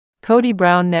Kody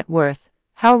Brown net worth.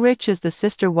 How rich is the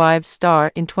Sister Wives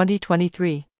star in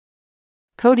 2023?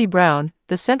 Kody Brown,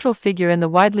 the central figure in the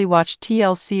widely watched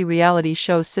TLC reality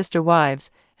show Sister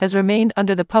Wives, has remained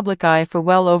under the public eye for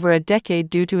well over a decade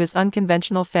due to his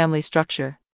unconventional family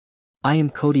structure. I am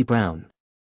Kody Brown.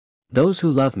 Those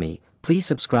who love me, please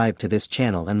subscribe to this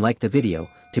channel and like the video,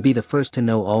 to be the first to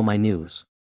know all my news.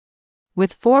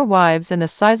 With 4 wives and a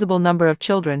sizable number of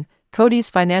children, Kody's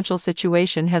financial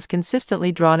situation has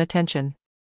consistently drawn attention.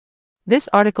 This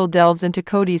article delves into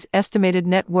Kody's estimated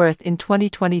net worth in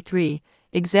 2023,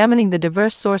 examining the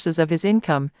diverse sources of his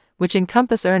income, which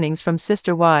encompass earnings from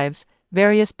Sister Wives,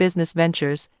 various business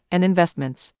ventures, and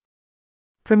investments.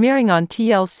 Premiering on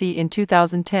TLC in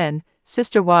 2010,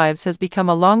 Sister Wives has become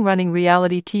a long-running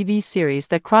reality TV series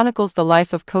that chronicles the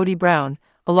life of Kody Brown,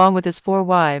 along with his 4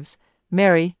 wives,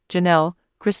 Mary, Janelle,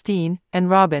 Christine, and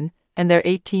Robin, and their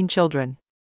 18 children.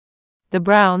 The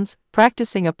Browns,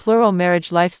 practicing a plural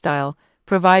marriage lifestyle,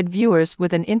 provide viewers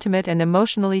with an intimate and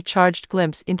emotionally charged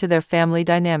glimpse into their family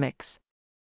dynamics.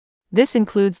 This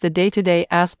includes the day-to-day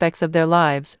aspects of their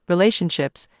lives,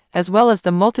 relationships, as well as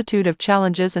the multitude of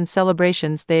challenges and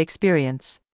celebrations they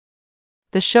experience.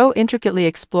 The show intricately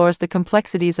explores the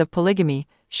complexities of polygamy,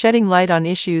 shedding light on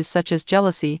issues such as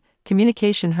jealousy,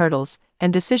 communication hurdles,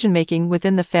 and decision-making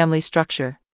within the family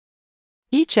structure.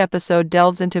 Each episode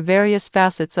delves into various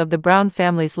facets of the Brown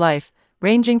family's life,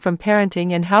 ranging from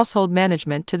parenting and household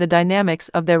management to the dynamics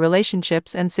of their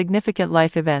relationships and significant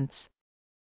life events.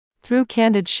 Through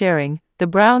candid sharing, the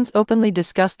Browns openly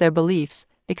discuss their beliefs,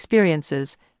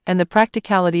 experiences, and the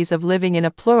practicalities of living in a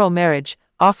plural marriage,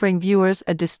 offering viewers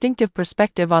a distinctive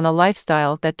perspective on a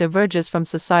lifestyle that diverges from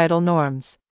societal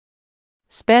norms.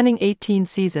 Spanning 18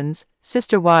 seasons,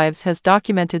 Sister Wives has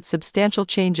documented substantial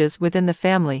changes within the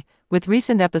family, with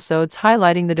recent episodes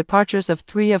highlighting the departures of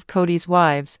 3 of Kody's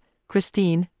wives,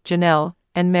 Christine, Janelle,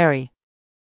 and Mary.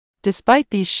 Despite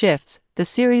these shifts, the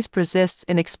series persists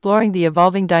in exploring the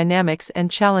evolving dynamics and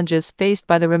challenges faced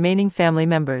by the remaining family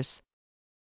members.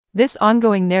 This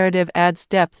ongoing narrative adds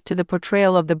depth to the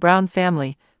portrayal of the Brown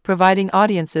family, providing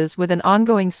audiences with an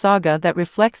ongoing saga that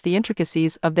reflects the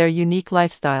intricacies of their unique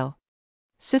lifestyle.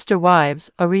 Sister Wives,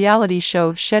 a reality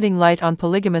show shedding light on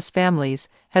polygamous families,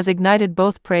 has ignited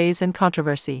both praise and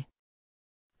controversy.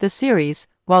 The series,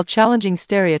 while challenging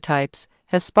stereotypes,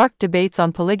 has sparked debates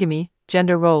on polygamy,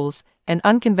 gender roles, and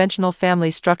unconventional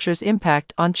family structures'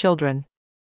 impact on children.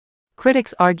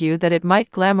 Critics argue that it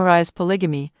might glamorize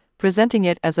polygamy, presenting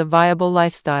it as a viable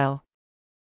lifestyle.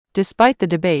 Despite the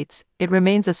debates, it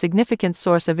remains a significant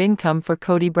source of income for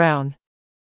Kody Brown.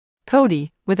 Kody,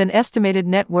 with an estimated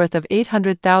net worth of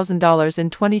 $800,000 in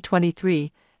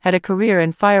 2023, had a career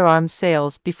in firearms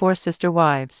sales before Sister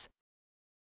Wives.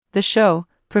 The show,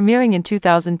 premiering in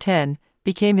 2010,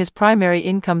 became his primary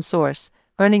income source,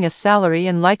 earning a salary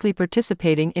and likely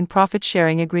participating in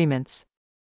profit-sharing agreements.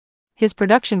 His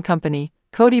production company,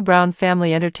 Kody Brown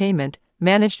Family Entertainment,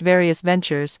 managed various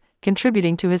ventures,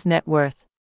 contributing to his net worth.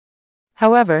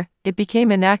 However, it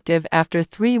became inactive after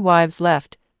 3 wives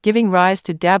left, giving rise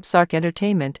to Dabsark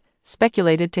Entertainment,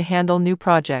 speculated to handle new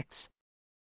projects.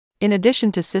 In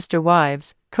addition to Sister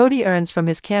Wives, Kody earns from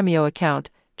his Cameo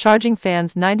account, charging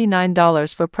fans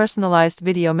 $99 for personalized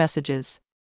video messages.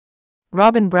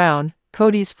 Robin Brown,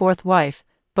 Kody's 4th wife,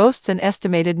 boasts an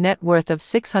estimated net worth of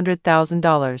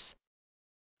 $600,000.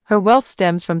 Her wealth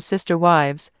stems from Sister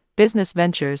Wives, business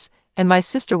ventures, and My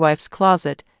Sister Wife's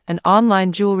Closet, an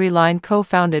online jewelry line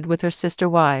co-founded with her sister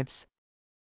wives.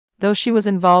 Though she was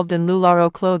involved in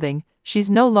LuLaRoe clothing, she's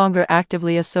no longer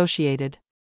actively associated.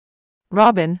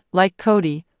 Robin, like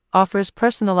Kody, offers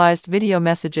personalized video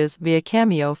messages via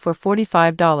Cameo for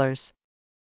 $45.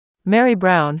 Mary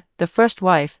Brown, the first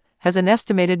wife, has an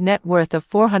estimated net worth of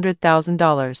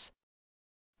 $400,000.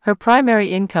 Her primary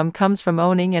income comes from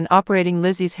owning and operating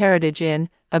Lizzie's Heritage Inn,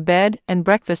 a bed and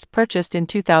breakfast purchased in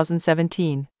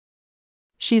 2017.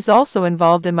 She's also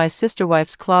involved in My Sister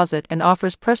Wife's Closet and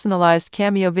offers personalized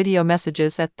Cameo video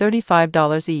messages at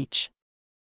 $35 each.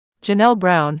 Janelle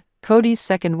Brown, Kody's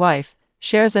second wife,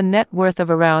 shares a net worth of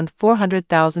around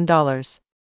 $400,000.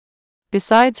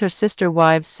 Besides her Sister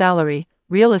Wives' salary,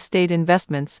 real estate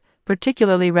investments,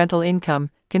 particularly rental income,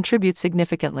 contribute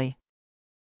significantly.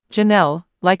 Janelle,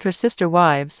 like her Sister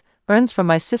Wives, earns from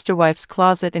My Sister Wife's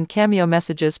Closet and Cameo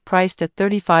messages priced at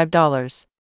 $35.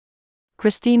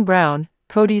 Christine Brown,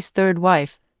 Kody's third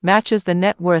wife, matches the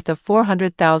net worth of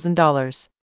 $400,000.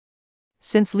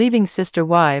 Since leaving Sister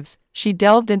Wives, she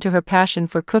delved into her passion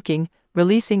for cooking,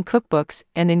 releasing cookbooks,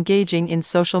 and engaging in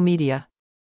social media.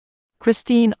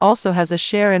 Christine also has a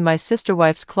share in My Sister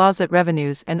Wife's Closet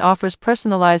revenues and offers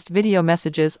personalized video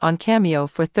messages on Cameo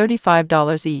for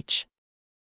 $35 each.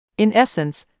 In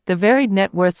essence, the varied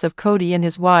net worths of Kody and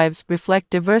his wives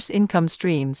reflect diverse income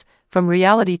streams, from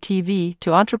reality TV to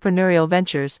entrepreneurial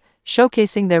ventures,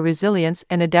 showcasing their resilience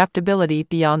and adaptability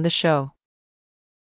beyond the show.